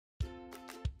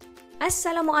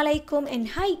Assalamualaikum and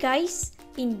hi guys!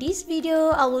 In this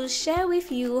video, I will share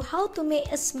with you how to make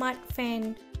a smart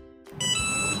fan.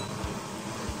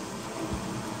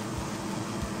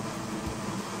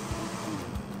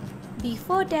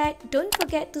 Before that, don't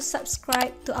forget to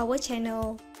subscribe to our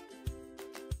channel.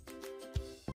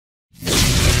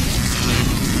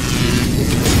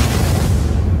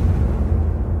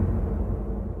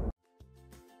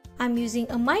 I'm using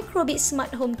a Microbit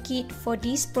smart home kit for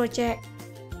this project.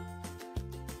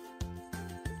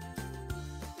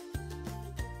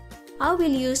 I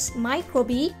will use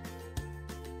Microbit,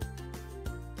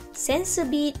 sensor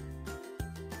bit,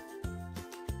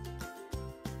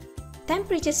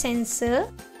 temperature sensor,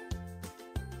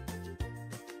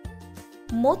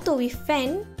 motor with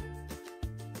fan,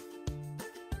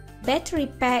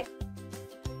 battery pack,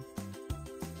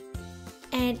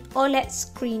 and OLED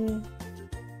screen.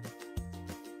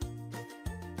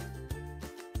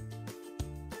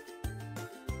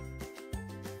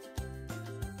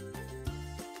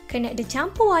 Connect the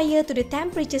jumper wire to the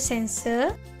temperature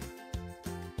sensor.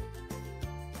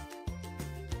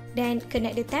 Then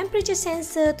connect the temperature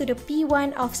sensor to the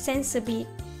P1 of sensor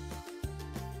bit.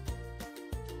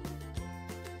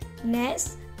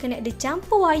 Next, connect the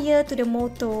jumper wire to the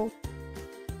motor.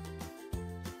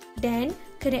 Then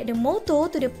connect the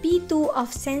motor to the P2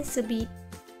 of sensor bit.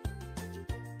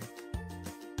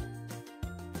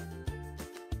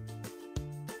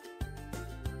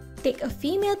 Take a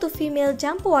female-to-female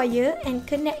jumper wire and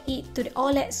connect it to the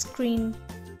OLED screen.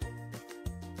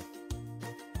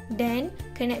 Then,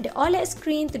 connect the OLED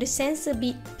screen to the sensor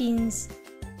bit pins.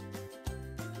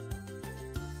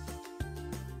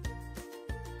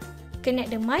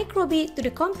 Connect the Microbit to the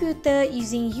computer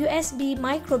using USB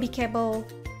Microbit cable.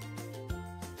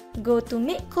 Go to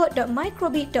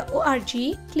makecode.microbit.org,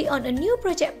 click on a new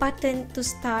project button to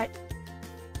start.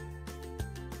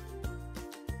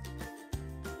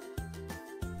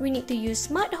 We need to use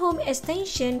Smart Home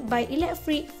extension by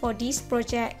Electric for this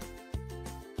project.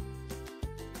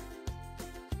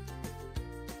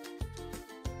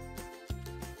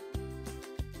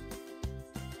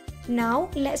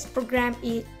 Now, let's program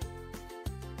it.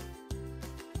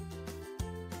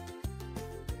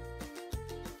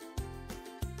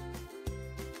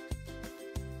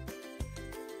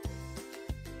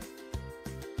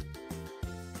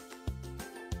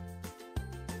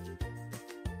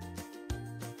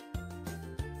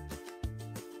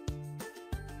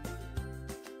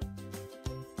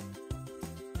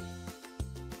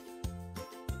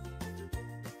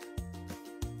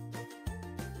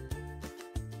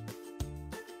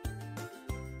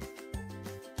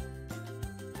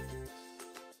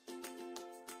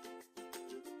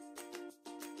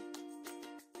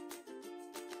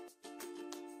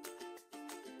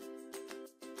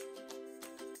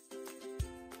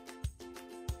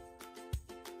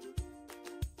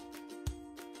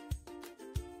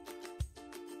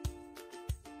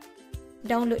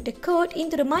 Download the code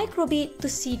into the Microbit to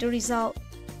see the result.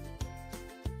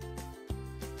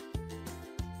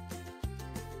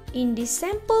 In this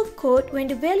sample code, when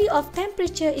the value of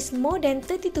temperature is more than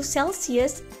 32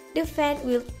 Celsius, the fan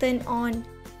will turn on.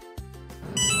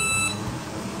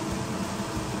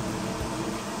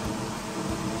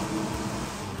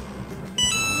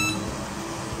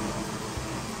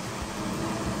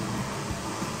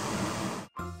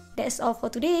 That's all for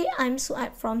today. I'm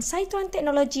Suad from Cytron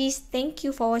Technologies. Thank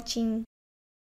you for watching.